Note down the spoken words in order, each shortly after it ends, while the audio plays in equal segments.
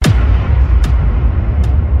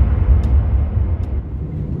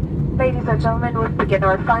and gentlemen, we'll begin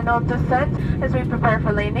our final descent. As we prepare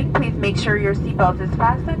for landing, please make sure your seatbelt is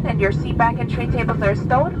fastened and your seat back and tray tables are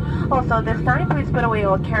stowed. Also, this time, please put away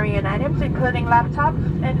all carry-on items, including laptop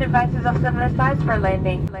and devices of similar size for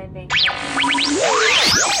landing. 5,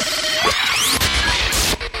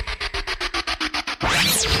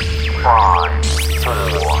 4,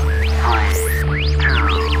 3, 2,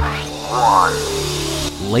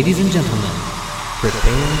 1. Ladies and gentlemen,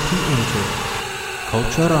 prepare to enter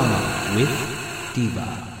Culturama with Diva.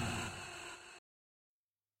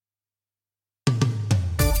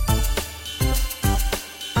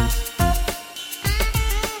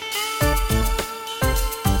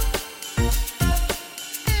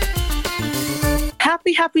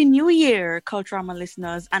 Happy New Year, Culturama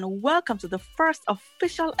listeners, and welcome to the first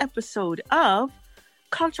official episode of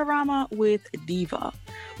Culturama with Diva,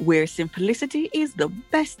 where simplicity is the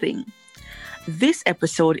best thing. This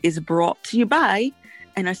episode is brought to you by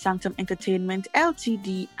Inner Sanctum Entertainment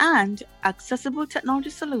Ltd and Accessible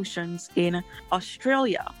Technology Solutions in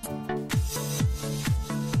Australia.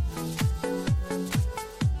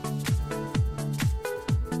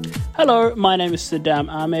 Hello, my name is Saddam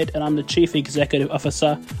Ahmed and I'm the Chief Executive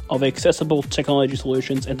Officer of Accessible Technology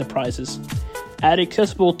Solutions Enterprises. At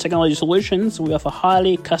Accessible Technology Solutions, we offer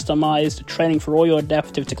highly customized training for all your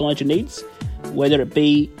adaptive technology needs, whether it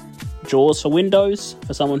be JAWS for Windows,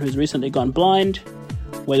 for someone who's recently gone blind,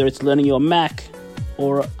 whether it's learning your Mac,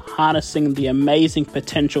 or harnessing the amazing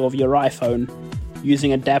potential of your iPhone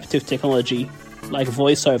using adaptive technology like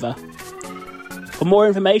VoiceOver. For more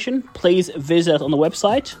information, please visit us on the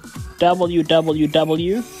website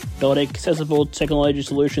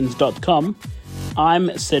www.accessibletechnologysolutions.com. I'm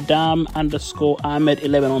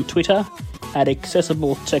Saddam_Ahmed11 on Twitter, at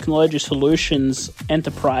Accessible Technology Solutions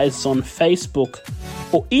Enterprise on Facebook,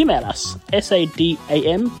 or email us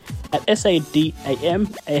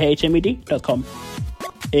sadam@sadamahmed.com.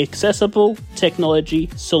 Accessible Technology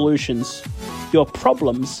Solutions. Your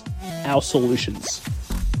problems, our solutions.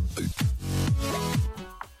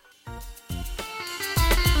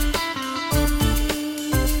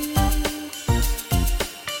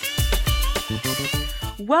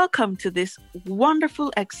 Welcome to this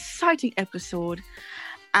wonderful, exciting episode,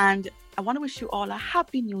 and I want to wish you all a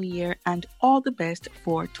happy new year and all the best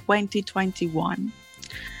for 2021.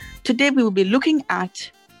 Today we will be looking at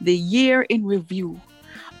the year in review,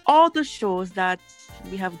 all the shows that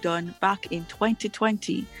we have done back in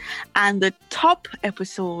 2020 and the top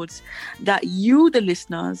episodes that you, the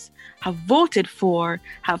listeners, have voted for,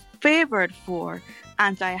 have favored for,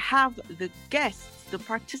 and I have the guests, the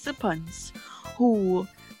participants who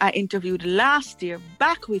I interviewed last year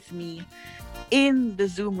back with me in the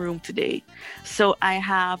Zoom room today. So I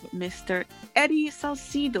have Mr. Eddie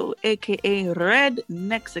Salcido, aka Red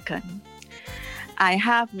Mexican. I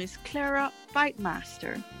have Miss Clara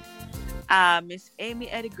Fightmaster. Miss Amy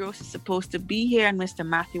Eddie Gross is supposed to be here, and Mr.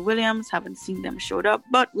 Matthew Williams. Haven't seen them showed up,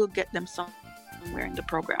 but we'll get them somewhere in the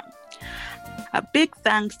program. A big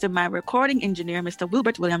thanks to my recording engineer, Mr.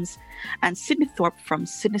 Wilbert Williams, and Sydney Thorpe from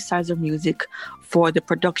Synthesizer Music for the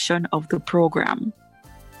production of the program.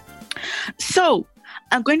 So,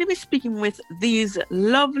 I'm going to be speaking with these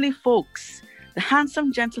lovely folks, the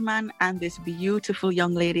handsome gentleman and this beautiful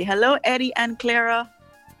young lady. Hello, Eddie and Clara.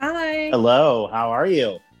 Hi. Hello, how are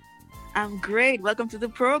you? I'm great. Welcome to the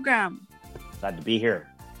program. Glad to be here.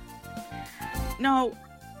 Now,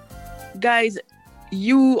 guys,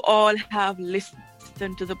 you all have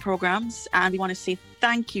listened to the programs, and we want to say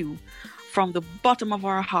thank you from the bottom of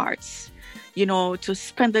our hearts, to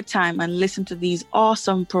spend the time and listen to these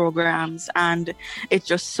awesome programs. And it's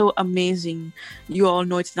just so amazing. You all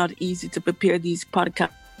know it's not easy to prepare these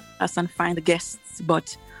podcasts and find the guests,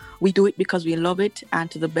 but we do it because we love it and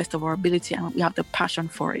to the best of our ability, and we have the passion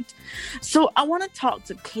for it. So I want to talk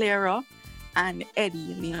to Clara and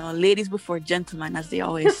Eddie, ladies before gentlemen, as they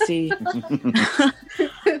always say.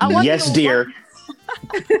 Yes, dear.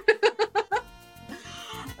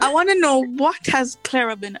 I want to know, what has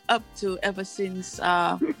Clara been up to ever since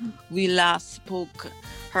we last spoke?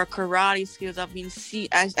 Her karate skills. I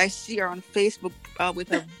see her on Facebook with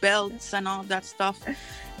her belts and all that stuff.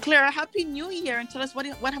 Clara, Happy New Year, and tell us what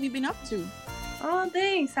have you been up to? Oh,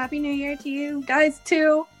 thanks. Happy New Year to you guys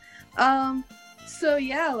too. So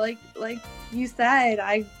yeah, like you said,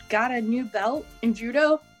 I got a new belt in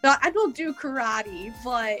judo. No, I don't do karate,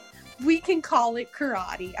 but we can call it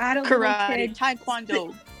karate. I don't karate,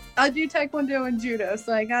 taekwondo. I do taekwondo and judo,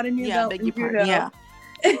 so I got a new belt in judo. Yeah.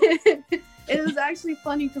 It was actually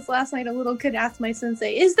funny because last night a little kid asked my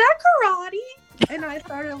sensei, "Is that karate?" And I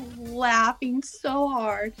started laughing so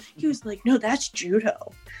hard. He was like, no, that's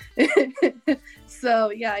judo.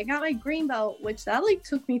 So yeah, I got my green belt, which that like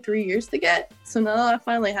took me 3 years to get. So now that I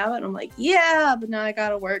finally have it, I'm like, yeah, but now I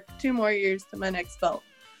gotta work 2 more years to my next belt.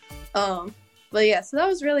 But yeah, so that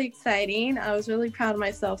was really exciting. I was really proud of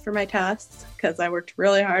myself for my tests because I worked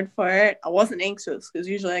really hard for it. I wasn't anxious because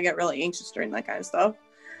usually I get really anxious during that kind of stuff.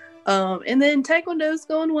 And then Taekwondo's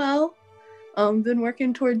going well. Been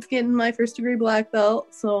working towards getting my first degree black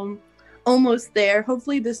belt, so I'm almost there.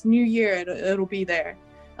 Hopefully this new year it'll be there.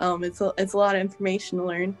 It's a lot of information to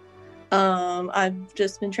learn. I've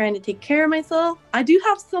just been trying to take care of myself. I do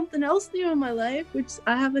have something else new in my life, which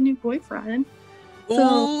I have a new boyfriend.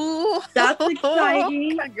 So that's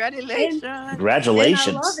exciting. Congratulations.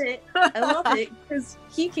 Congratulations. And I love it because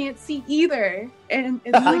he can't see either. And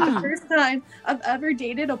it's like the first time I've ever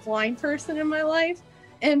dated a blind person in my life.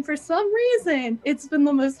 And for some reason, it's been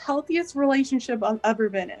the most healthiest relationship I've ever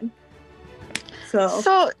been in.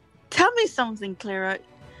 So tell me something, Clara.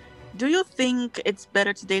 Do you think it's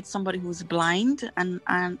better to date somebody who's blind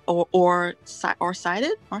or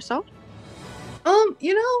sighted or so?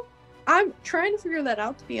 I'm trying to figure that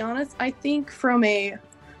out, to be honest. I think from a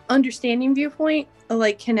understanding viewpoint,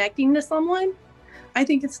 like connecting to someone, I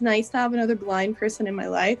think it's nice to have another blind person in my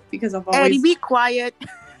life because I've always... Eddie, be quiet.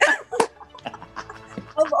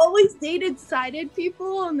 I've always dated sighted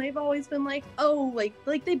people, and they've always been like, oh, like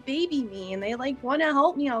they baby me, and they like want to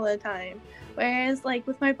help me all the time. Whereas like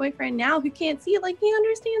with my boyfriend now, who can't see, like he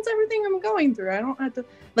understands everything I'm going through. I don't have to,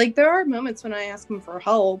 like, there are moments when I ask him for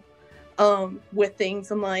help with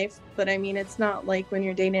things in life, but I mean, it's not like when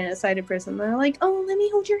you're dating a sighted person, they're like, oh, let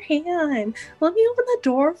me hold your hand, let me open the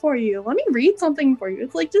door for you, let me read something for you.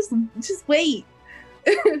 It's like, just wait.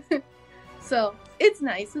 So it's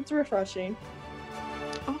nice, it's refreshing.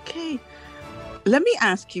 Okay, let me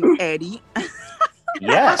ask you, Eddie.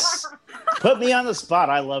 Yes, put me on the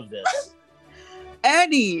spot. I love this.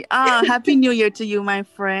 Eddie, Happy New Year to you, my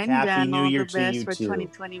friend. Happy New Year to you. All the best for too.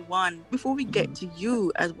 2021. Before we get to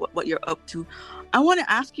you as what you're up to, I want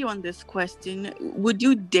to ask you on this question: would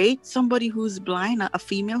you date somebody who's blind, a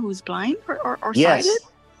female who's blind or Yes. sighted?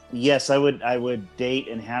 Yes, I would date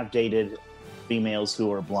and have dated females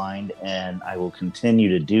who are blind, and I will continue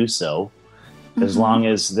to do so as long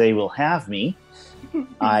as they will have me.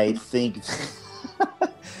 I think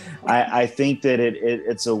I think that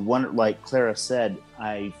it's a one, like Clara said,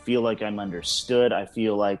 I feel like I'm understood. I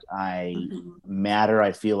feel like I matter.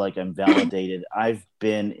 I feel like I'm validated. I've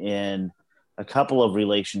been in a couple of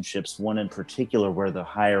relationships, one in particular where the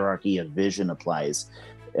hierarchy of vision applies.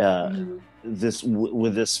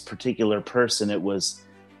 With this particular person, it was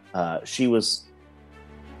she was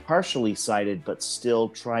partially sighted, but still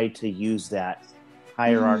tried to use that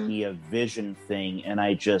hierarchy of vision thing, and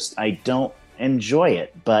I don't enjoy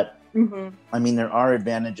it. But I mean, there are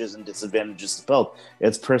advantages and disadvantages to both.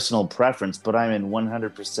 It's personal preference, but I'm in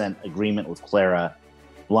 100% agreement with Clara.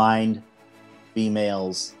 Blind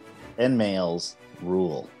females and males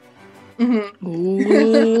rule.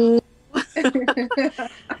 Ooh.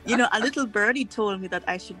 You know, a little birdie told me that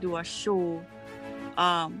I should do a show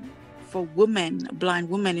for women, blind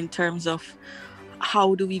women, in terms of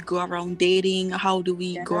how do we go around dating, how do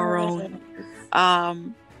we go around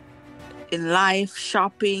in life,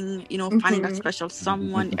 shopping, you know, finding that special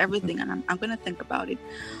someone, everything. And I'm gonna think about it.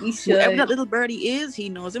 Whoever that little birdie is, he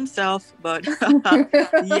knows himself. But yeah,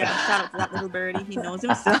 shout out to that little birdie. He knows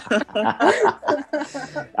himself.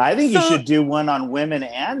 I think you should do one on women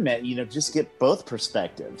and men. You know, just get both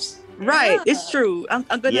perspectives. Right, it's true. I'm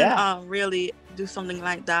gonna really do something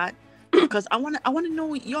like that because I want to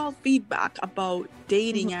know your feedback about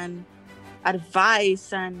dating and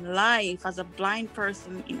advice and life as a blind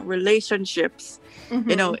person, you know, relationships,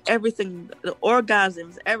 you know, everything, the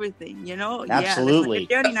orgasms, everything, you know. Absolutely.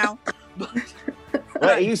 Yeah, journey now.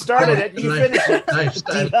 Well, you started it, you finished it. Nice.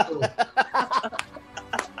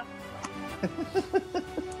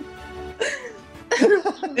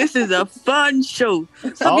 This is a fun show.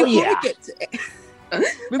 So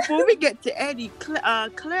before we get to Eddie,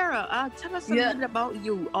 Clara, tell us a little bit about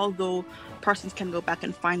you, although persons can go back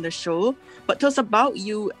and find the show. But tell us about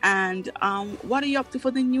you and what are you up to for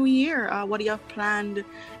the new year? What do you have planned?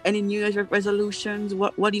 Any New Year's resolutions?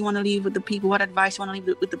 What do you want to leave with the people? What advice you want to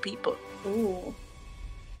leave with the people? Ooh.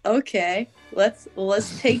 Okay, let's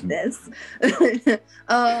take this.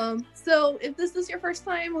 So if this is your first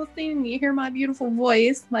time listening and you hear my beautiful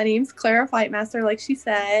voice, my name's Clara Fightmaster, like she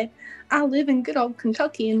said. I live in good old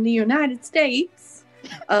Kentucky in the United States.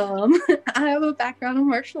 I have a background in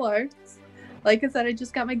martial arts. Like I said, I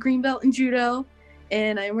just got my green belt in judo,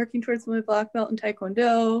 and I'm working towards my black belt in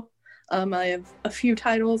taekwondo. I have a few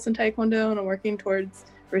titles in Taekwondo, and I'm working towards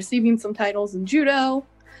receiving some titles in Judo.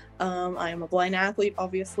 I am a blind athlete,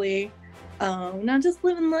 obviously. Not just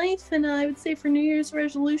living life, and I would say for New Year's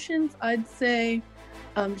resolutions, I'd say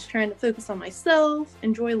I'm just trying to focus on myself,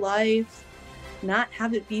 enjoy life, not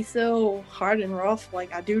have it be so hard and rough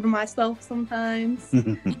like I do to myself sometimes.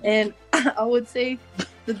 And I would say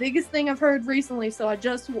the biggest thing I've heard recently, so I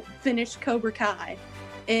just finished Cobra Kai.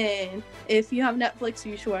 And if you have Netflix,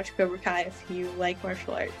 you should watch Cobra Kai if you like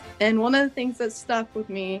martial arts. And one of the things that stuck with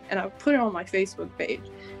me, and I put it on my Facebook page,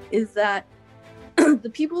 is that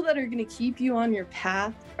the people that are going to keep you on your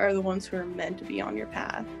path are the ones who are meant to be on your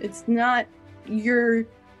path. It's not your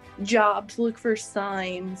job to look for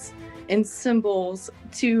signs and symbols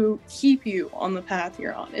to keep you on the path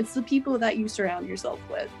you're on. It's the people that you surround yourself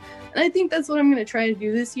with. And I think that's what I'm going to try to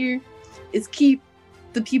do this year, is keep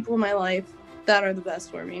the people in my life that are the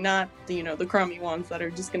best for me, not the crummy ones that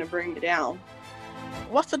are just going to bring me down.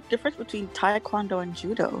 What's the difference between Taekwondo and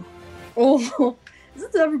Judo? Oh, this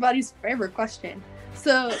is everybody's favorite question.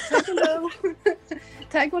 So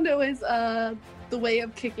Taekwondo is the way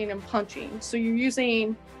of kicking and punching. So you're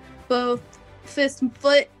using both fist and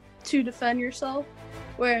foot to defend yourself,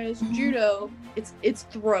 whereas Judo, it's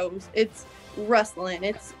throws, it's wrestling,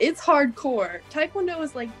 it's hardcore. Taekwondo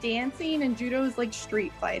is like dancing, and Judo is like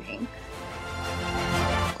street fighting.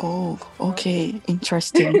 Oh, okay,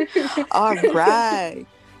 interesting. All right.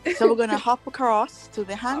 So we're gonna hop across to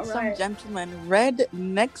the handsome gentleman, Red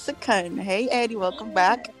Mexican. Hey, Eddie, welcome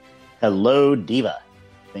back. Hello, Diva.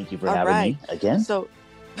 Thank you for having me again. So,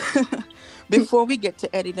 before we get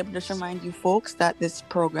to Eddie, let me just remind you folks that this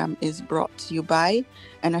program is brought to you by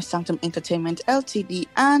Inner Sanctum Entertainment Ltd.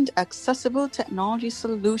 and Accessible Technology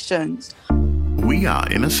Solutions. We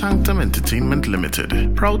are Inner Sanctum Entertainment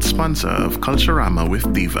Limited, proud sponsor of Culturama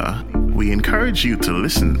with Diva. We encourage you to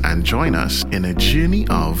listen and join us in a journey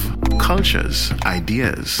of cultures,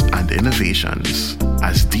 ideas, and innovations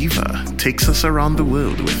as Diva takes us around the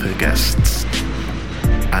world with her guests.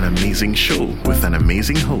 An amazing show with an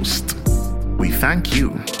amazing host. We thank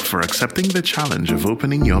you for accepting the challenge of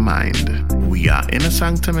opening your mind. We are Inner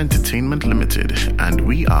Sanctum Entertainment Limited, and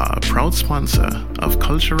we are a proud sponsor of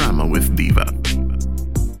Culturama with Diva.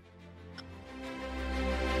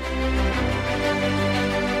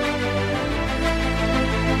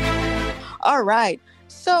 All right.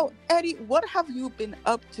 So, Eddie, what have you been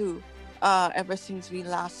up to ever since we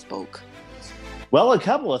last spoke? Well, a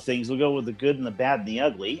couple of things. We'll go with the good and the bad and the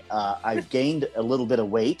ugly. I've gained a little bit of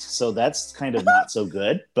weight, so that's kind of not so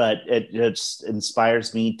good, but it just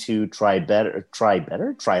inspires me to try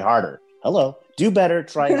harder. Hello. Do better,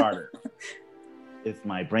 try harder. If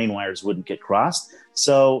my brain wires wouldn't get crossed.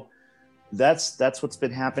 So that's what's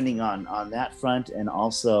been happening on that front. And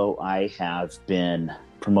also I have been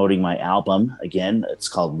promoting my album again. It's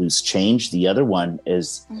called Loose Change. The other one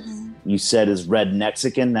is you said is Red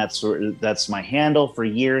Mexican. That's my handle for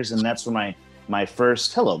years, and that's where my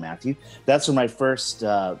first hello Matthew. That's where my first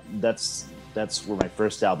that's where my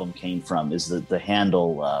first album came from, is the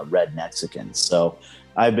handle Red Mexican. So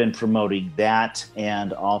I've been promoting that,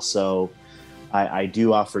 and also I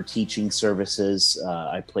do offer teaching services.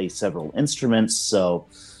 I play several instruments, so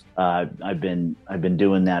I've been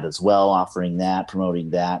doing that as well, offering that,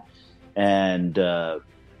 promoting that. And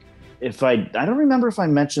if I don't remember if I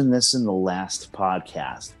mentioned this in the last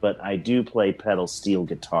podcast, but I do play pedal steel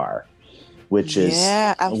guitar, which is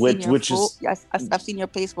I've seen your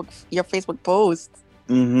Facebook post.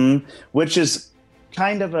 Which is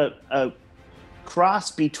kind of a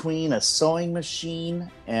cross between a sewing machine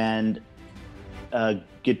and a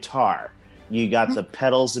guitar. You got the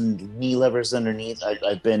pedals and knee levers underneath.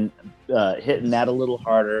 I've been hitting that a little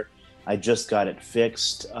harder. I just got it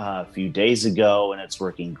fixed a few days ago, and it's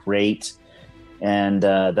working great. And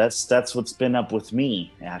that's what's been up with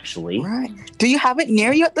me, actually. Right. Do you have it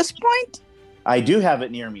near you at this point? I do have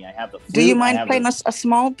it near me. I have the flute. Do you mind playing a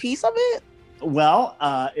small piece of it? Well,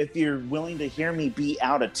 if you're willing to hear me be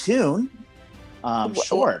out of tune,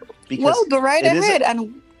 sure. Well, go right ahead.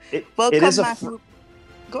 Welcome, Matthew.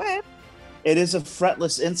 Go ahead. It is a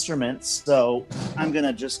fretless instrument, so I'm going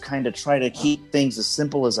to just kind of try to keep things as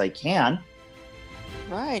simple as I can.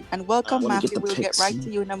 Right. And welcome, Matthew. We'll get right to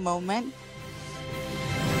you in a moment.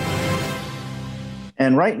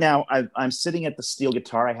 And right now, I'm sitting at the steel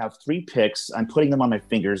guitar. I have 3 picks. I'm putting them on my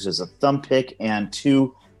fingers as a thumb pick and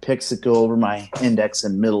 2 picks that go over my index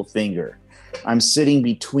and middle finger. I'm sitting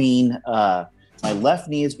between, my left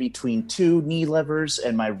knee is between 2 knee levers,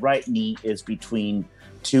 and my right knee is between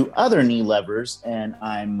 2 other knee levers, and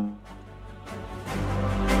I'm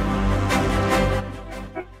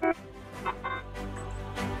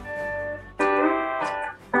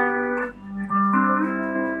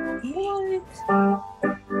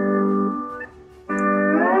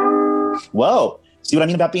Whoa. See what I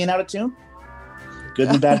mean about being out of tune? Good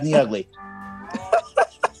and the bad and the ugly.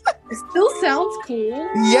 It still sounds cool.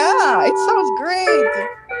 Yeah, it sounds great.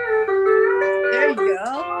 There you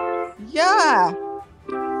go. Yeah.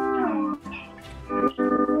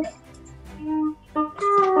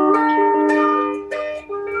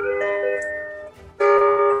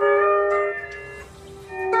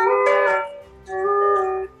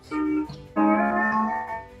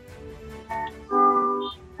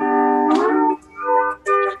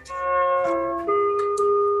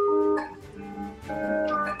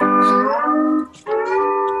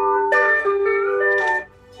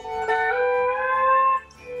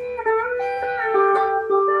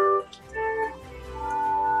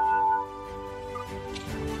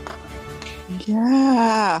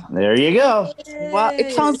 Yeah. There you go. Well,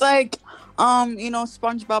 it sounds like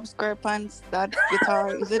SpongeBob SquarePants, that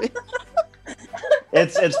guitar, is it?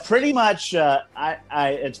 It's pretty much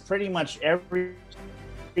it's pretty much every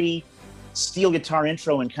steel guitar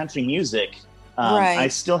intro in country music. Right. I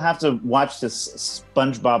still have to watch this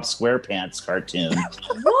SpongeBob SquarePants cartoon.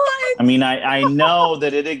 What? I mean, I know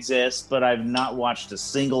that it exists, but I've not watched a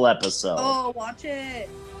single episode. Oh, watch it.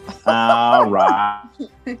 All right.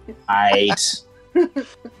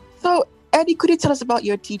 So, Eddie, could you tell us about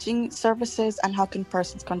your teaching services and how can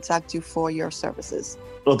persons contact you for your services?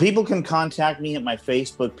 Well, people can contact me at my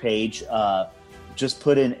Facebook page. Just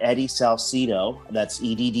put in Eddie Salcido. That's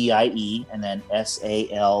EDDIE, and then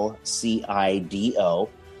SALCIDO.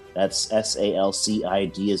 That's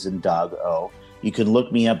SALCID as in dog O. You can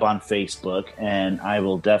look me up on Facebook, and I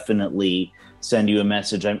will definitely send you a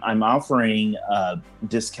message. I'm offering a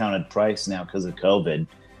discounted price now because of COVID.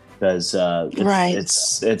 Because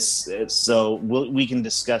it's so we can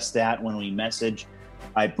discuss that when we message.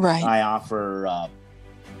 I offer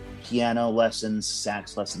piano lessons,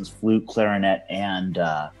 sax lessons, flute, clarinet, and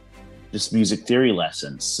just music theory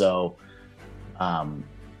lessons. So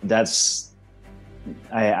that's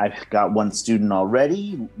I've got one student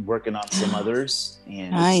already, working on some others,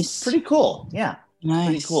 and it's pretty cool. Yeah,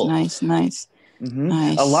 pretty cool. Nice. Mm-hmm.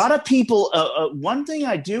 Nice. A lot of people. One thing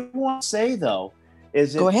I do want to say though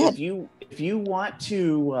is if you want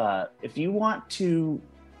to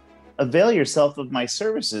avail yourself of my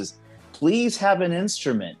services, please have an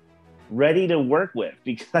instrument ready to work with,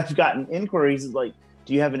 because I've gotten inquiries like,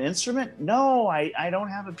 do you have an instrument? No, I don't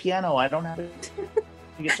have a piano. I don't have a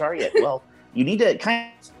guitar yet. Well, you need to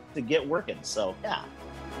to get working. So yeah.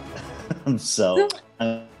 So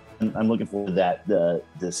I'm looking forward to that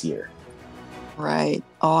this year. Right.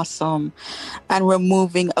 Awesome. And we're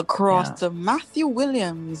moving across to Matthew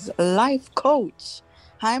Williams, life coach.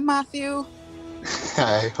 Hi, Matthew.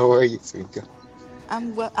 Hi, how are you, Swinka?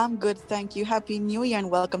 I'm good, thank you. Happy New Year and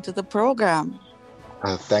welcome to the program.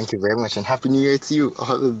 Thank you very much, and Happy New Year to you.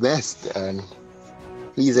 All the best, and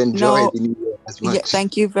please enjoy the New Year as much. Yeah,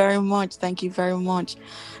 thank you very much.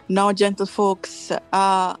 Now, gentle folks,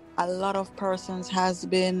 a lot of persons has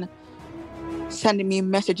been sending me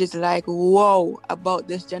messages like, whoa, about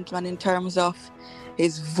this gentleman in terms of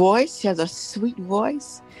his voice. He has a sweet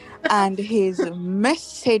voice, and his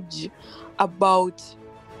message about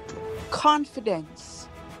confidence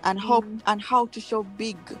and hope and how to show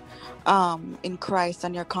big in Christ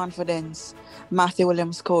and your confidence. Matthew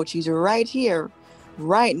Williams, coach, he's right here,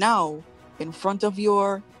 right now, in front of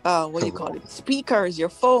your speakers, your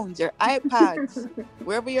phones, your iPads,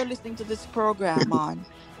 wherever you're listening to this program on.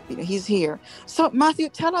 He's here. So Matthew,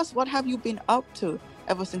 tell us, what have you been up to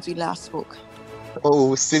ever since we last spoke?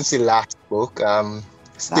 Oh, since we last spoke,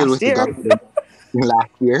 still with the confidence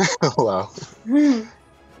last year. Wow.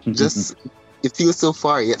 Just, it feels so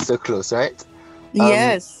far yet so close, right?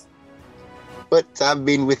 Yes. But I've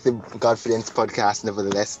been with the Godfidence podcast,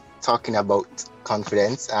 nevertheless, talking about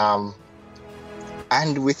confidence. And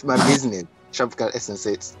with my business, Tropical Essence,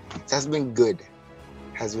 it has been good. It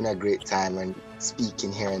has been a great time, and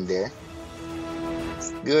speaking here and there.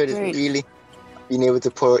 It's good. It's really being able to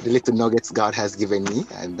pour out the little nuggets God has given me,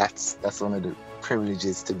 and that's one of the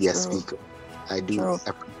privileges to be a speaker. I do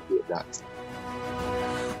appreciate that.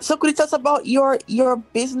 So could you tell us about your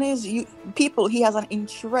business? He has an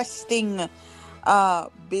interesting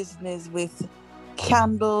business with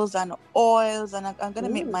candles and oils, and I'm gonna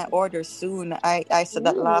make my orders soon. I said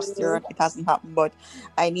that last year, it hasn't happened, but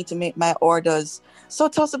I need to make my orders. So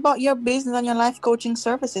tell us about your business and your life coaching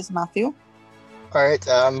services, Matthew. All right,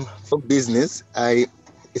 for business,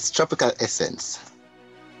 it's Tropical Essence,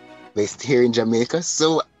 based here in Jamaica.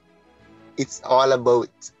 So it's all about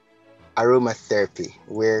aromatherapy,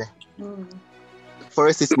 where for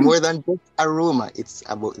us, it's more than just aroma. It's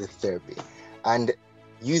about the therapy and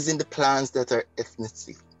using the plants that are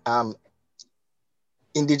ethnically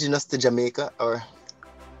indigenous to Jamaica, or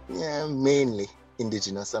mainly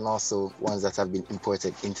indigenous, and also ones that have been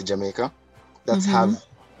imported into Jamaica that have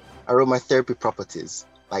aromatherapy properties,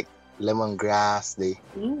 like lemongrass, the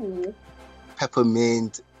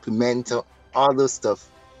peppermint, pimento, all those stuff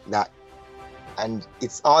and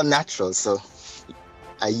it's all natural. So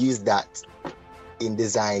I use that in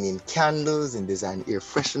designing candles, in designing air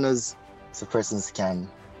fresheners, so persons can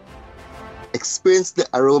experience the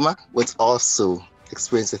aroma, but also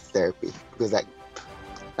experience the therapy. Because like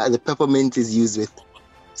the peppermint is used with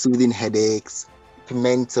soothing headaches,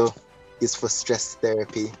 pimento is for stress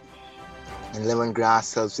therapy, and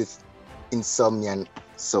lemongrass helps with insomnia and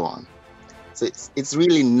so on. So it's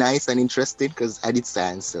really nice and interesting because I did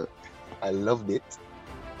science, so I loved it,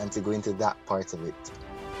 and to go into that part of it.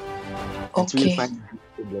 And to really find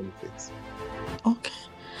the benefits. Okay.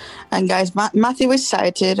 And guys, Matthew is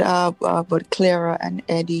cited, but Clara and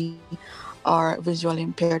Eddie are visually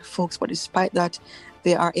impaired folks, but despite that,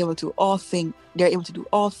 they are able to do all things,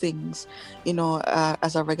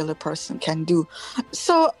 as a regular person can do.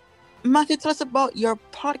 So, Matthew, tell us about your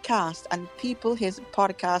podcast. And people, his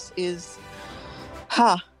podcast is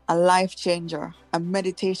a life changer. A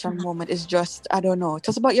meditation moment is just, I don't know.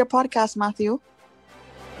 Tell us about your podcast, Matthew.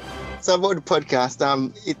 So about the podcast,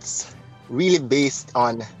 it's really based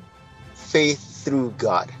on faith through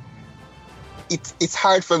God. It's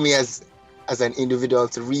hard for me as an individual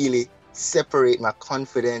to really separate my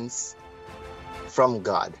confidence from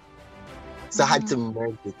God. So I had to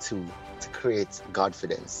merge the two to create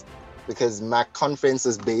Godfidence, because my confidence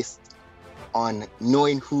is based on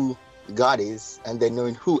knowing who God is and then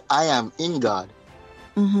knowing who I am in God.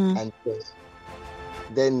 And so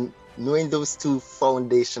then knowing those two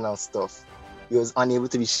foundational stuff, he was unable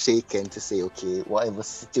to be shaken to say, okay, whatever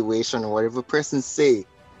situation or whatever person say,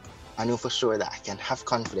 I know for sure that I can have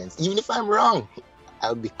confidence. Even if I'm wrong,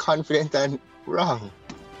 I'll be confident and wrong,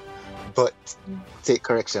 but take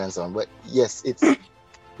correction and so on. But yes, it's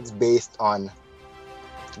based on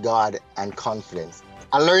God and confidence.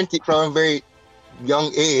 I learned it from a very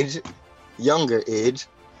younger age,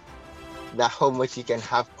 that how much you can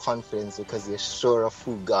have confidence because you're sure of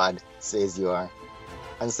who God says you are.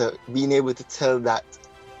 And so being able to tell that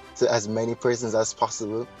to as many persons as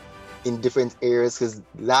possible in different areas, because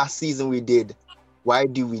last season we did, why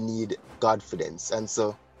do we need Godfidence? And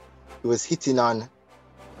so it was hitting on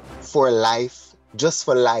for life, just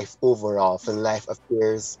for life overall, for life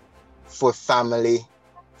affairs, for family,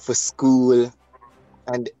 for school.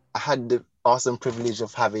 And I had the awesome privilege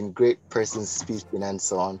of having great persons speaking and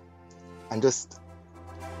so on. And just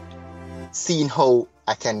seeing how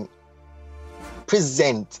I can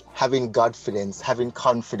present having Godfidence, having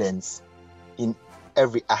confidence in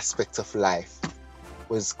every aspect of life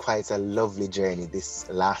was quite a lovely journey this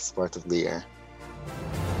last part of the year.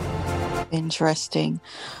 Interesting.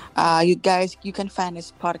 You guys, you can find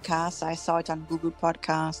this podcast. I saw it on Google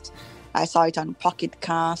Podcast. I saw it on Pocket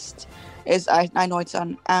Cast. I know it's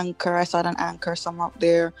on Anchor. I saw it on Anchor, somewhere up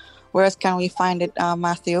there. Where else can we find it,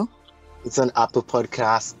 Matthew? It's on Apple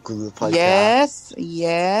Podcasts, Google Podcasts.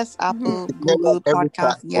 Yes, Apple, Google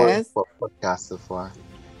Podcasts, yes. Podcast so far.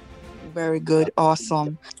 Very good,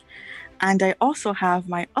 awesome. And I also have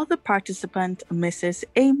my other participant, Mrs.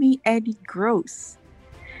 Amy Eddie Gross.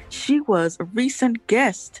 She was a recent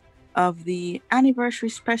guest of the anniversary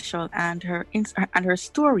special, and her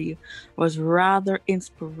story was rather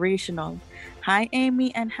inspirational. Hi,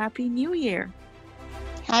 Amy, and Happy New Year.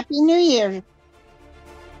 Happy New Year.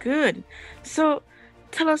 Good. So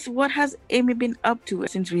tell us, what has Amy been up to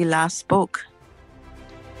since we last spoke?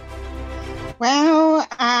 Well,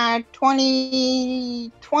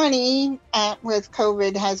 2020 with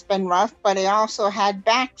COVID has been rough, but I also had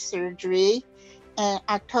back surgery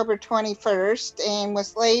October 21st and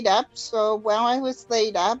was laid up. So while I was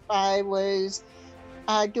laid up, I was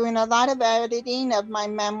doing a lot of editing of my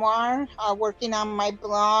memoir, working on my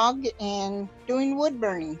blog, and doing wood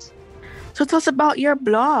burnings. So tell us about your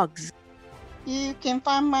blogs. You can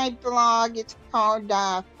find my blog. It's called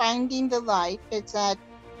Finding the Light. It's at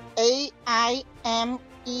AIMEEDDYGROSS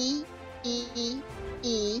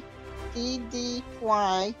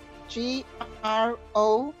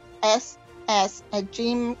at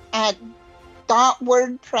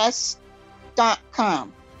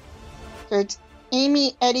 .wordpress.com. So it's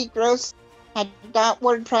Amy Eddie Gross at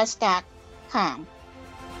 .wordpress.com.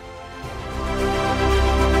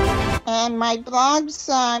 And my blogs,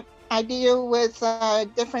 I deal with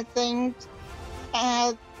different things.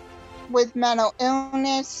 with mental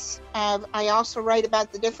illness. I also write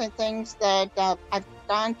about the different things that I've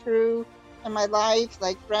gone through in my life,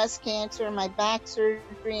 like breast cancer, my back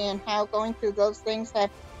surgery, and how going through those things have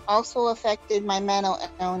also affected my mental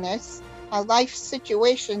illness. How life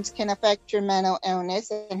situations can affect your mental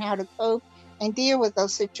illness and how to cope and deal with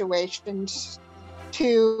those situations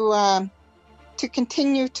to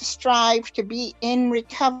continue to strive to be in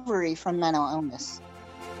recovery from mental illness.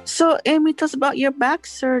 So, Amy, tell us about your back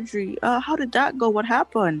surgery. How did that go? What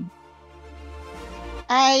happened?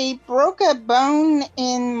 I broke a bone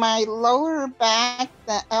in my lower back,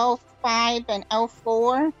 the L5 and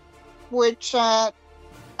L4, which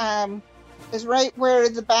is right where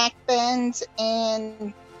the back bends,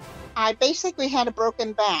 and I basically had a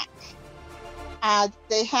broken back.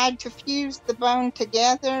 They had to fuse the bone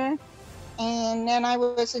together, and then I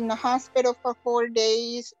was in the hospital for 4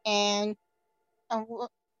 days and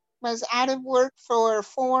was out of work for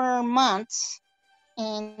 4 months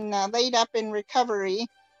and laid up in recovery.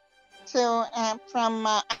 So from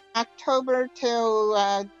October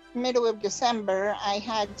till middle of December, I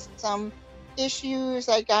had some issues.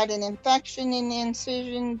 I got an infection in the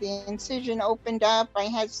incision. The incision opened up. I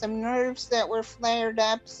had some nerves that were flared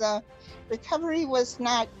up. So recovery was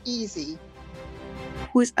not easy.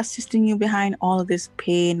 Who is assisting you behind all of this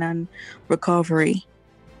pain and recovery?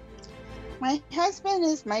 My husband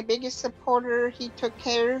is my biggest supporter. He took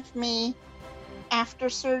care of me after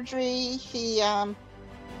surgery.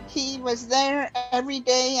 He was there every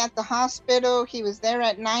day at the hospital. He was there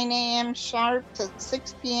at 9 a.m. sharp to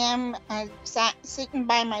 6 p.m. Sitting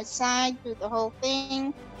by my side through the whole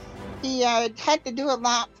thing. He had to do a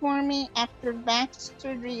lot for me. After back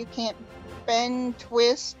surgery, you can't bend,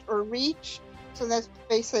 twist, or reach. So that's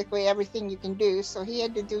basically everything you can do. So he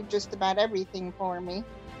had to do just about everything for me.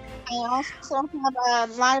 I also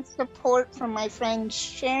have a lot of support from my friend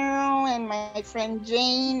Cheryl and my friend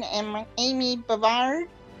Jane and my Amy Bavard.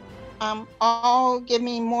 All give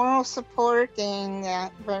me moral support, and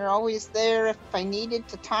they're always there if I needed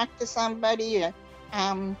to talk to somebody.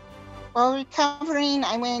 While recovering,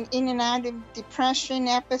 I went in and out of depression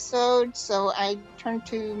episodes, so I turned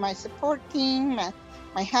to my support team,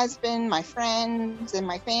 my husband, my friends, and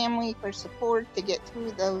my family for support to get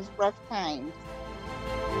through those rough times.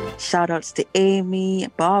 Shout outs to Amy,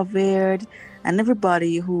 Bavard, and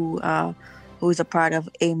everybody who is a part of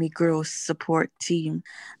Amy Gross support team.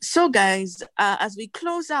 So guys, as we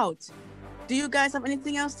close out, do you guys have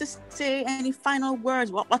anything else to say? Any final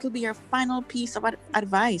words? What will be your final piece of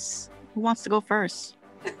advice? Who wants to go first?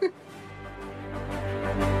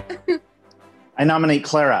 I nominate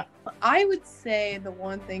Clara. I would say the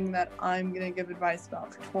one thing that I'm going to give advice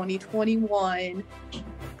about for 2021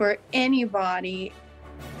 for anybody,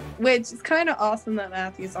 which is kind of awesome that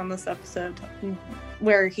Matthew's on this episode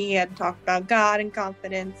where he had talked about God and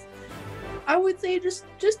confidence. I would say just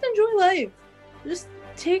enjoy life. Just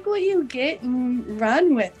take what you get and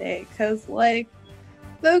run with it, because like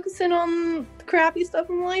focusing on the crappy stuff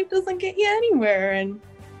in life doesn't get you anywhere. And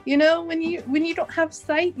you know, when you don't have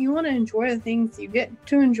sight, you want to enjoy the things you get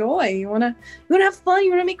to enjoy. You want to have fun. You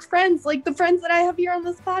want to make friends, like the friends that I have here on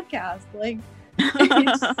this podcast. Like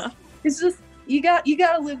it's just you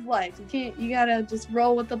gotta live life. You gotta just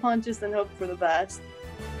roll with the punches and hope for the best.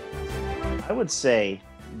 I would say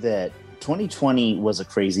that 2020 was a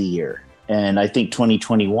crazy year, and I think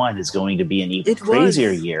 2021 is going to be an even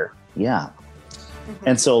crazier year. Yeah. Mm-hmm.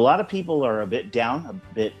 And so a lot of people are a bit down, a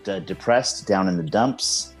bit depressed, down in the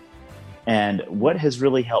dumps. And what has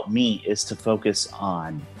really helped me is to focus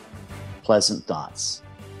on pleasant thoughts.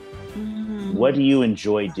 Mm-hmm. What do you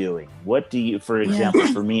enjoy doing? For example,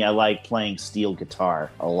 for me, I like playing steel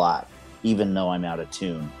guitar a lot, even though I'm out of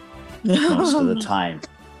tune most of the time.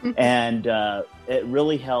 And it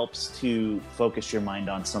really helps to focus your mind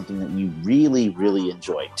on something that you really, really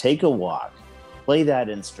enjoy. Take a walk, play that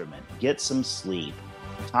instrument, get some sleep,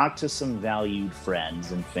 talk to some valued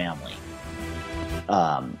friends and family.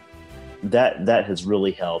 That has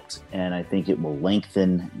really helped, and I think it will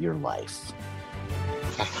lengthen your life.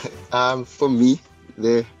 For me,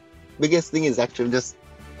 the biggest thing is actually just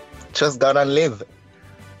trust God and live.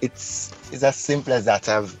 It's as simple as that.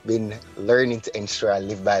 I've been learning to ensure I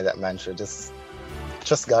live by that mantra. Just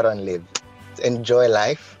trust God and live. To enjoy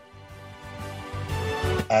life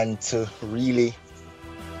and to really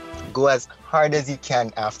go as hard as you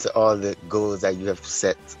can after all the goals that you have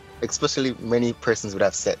set. Especially many persons would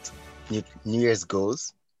have set New Year's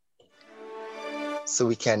goals. So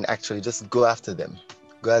we can actually just go after them.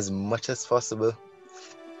 Go as much as possible.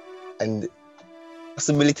 And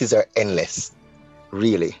possibilities are endless,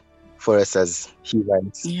 really, for us as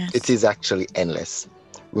humans. Yes. It is actually endless.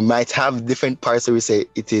 We might have different parts where we say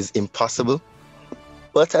it is impossible.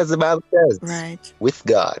 But as the Bible says, Right. with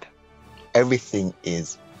God, everything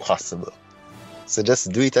is possible. So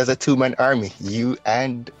just do it as a two-man army, you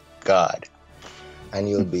and God. And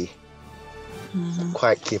you'll be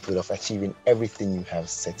quite capable of achieving everything you have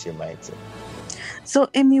set your mind to. So,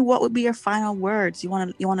 Amy, what would be your final words you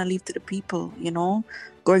want to leave to the people,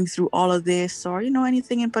 going through all of this, or,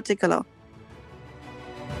 anything in particular?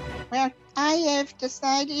 Well, I have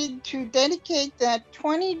decided to dedicate that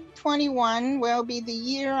 2021 will be the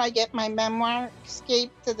year I get my memoir,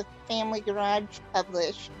 Escape to the Family Garage,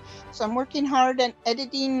 published. So I'm working hard on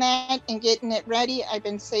editing that and getting it ready. I've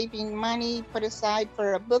been saving money put aside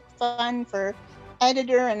for a book fund for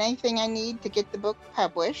editor and anything I need to get the book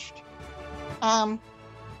published. I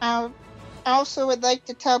also would like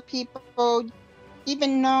to tell people,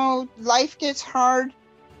 even though life gets hard,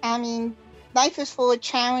 life is full of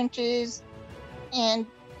challenges, and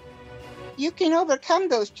you can overcome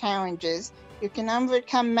those challenges. You can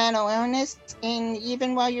overcome mental illness, and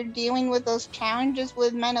even while you're dealing with those challenges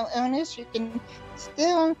with mental illness, you can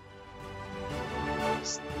still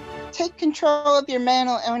take control of your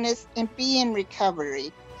mental illness and be in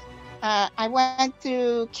recovery. I went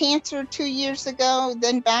through cancer 2 years ago,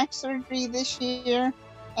 then back surgery this year,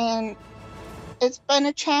 and it's been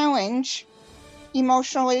a challenge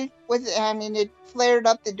emotionally. It flared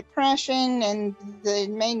up the depression and the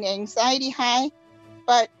main anxiety high,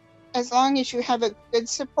 but as long as you have a good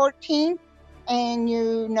support team and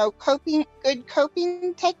you know good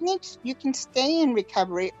coping techniques, you can stay in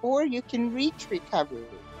recovery or you can reach recovery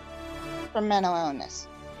from mental illness.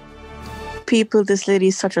 People, this lady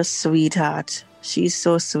is such a sweetheart. She's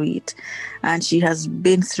so sweet, and she has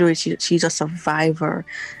been through it. She's a survivor.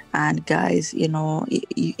 And guys, you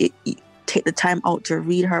take the time out to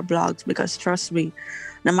read her blogs, because trust me,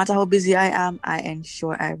 no matter how busy I am, I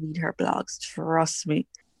ensure I read her blogs. Trust me.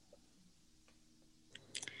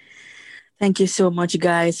 Thank you so much,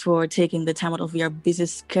 guys, for taking the time out of your busy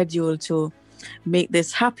schedule to make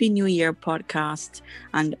this Happy New Year podcast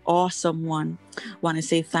an awesome one. Want to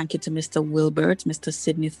say thank you to Mr. Wilbert, Mr.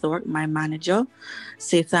 Sidney Thorpe, my manager.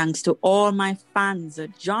 Say thanks to all my fans.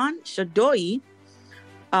 John Shadoi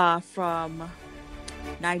from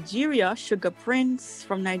Nigeria, Sugar Prince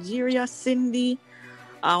from Nigeria, Cindy.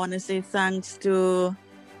 I want to say thanks to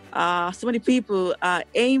so many people.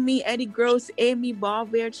 Amy, Eddie Gross, Amy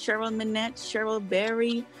Barbeard, Cheryl Minette, Cheryl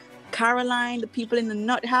Berry, Caroline, the people in the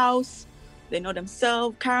Nut House. They know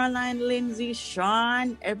themselves. Caroline, Lindsay,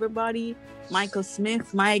 Sean, everybody. Michael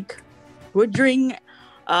Smith, Mike Woodring,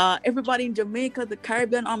 everybody in Jamaica, the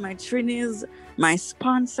Caribbean, all my Trinis, my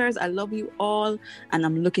sponsors. I love you all. And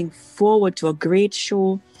I'm looking forward to a great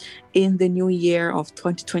show in the new year of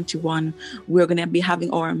 2021. We're going to be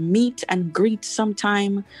having our meet and greet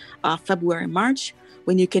sometime February, March,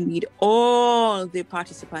 when you can meet all the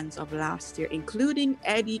participants of last year, including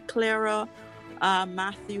Eddie, Clara,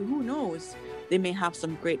 Matthew. Who knows? They may have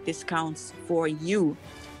some great discounts for you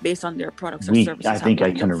based on their products or services. I think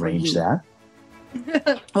I can arrange that.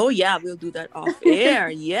 Oh yeah, we'll do that off air.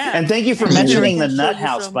 Yeah. And thank you for mentioning the Nut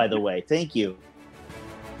House, by the way. Thank you.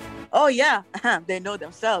 Oh yeah, they know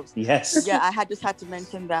themselves. Yes. Yeah, I just had to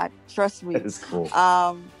mention that. Trust me. That is cool.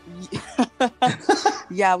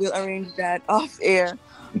 Yeah, we'll arrange that off air.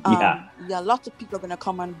 Yeah, lots of people are gonna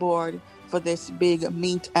come on board for this big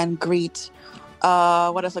meet and greet.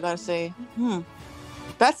 What else I gotta say?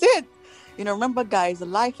 That's it. Remember, guys,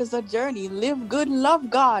 life is a journey. Live good, love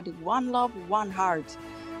God. One love, one heart.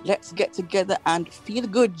 Let's get together and feel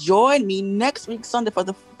good. Join me next week, Sunday, for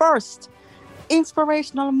the first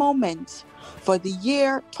inspirational moment for the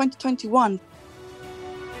year 2021.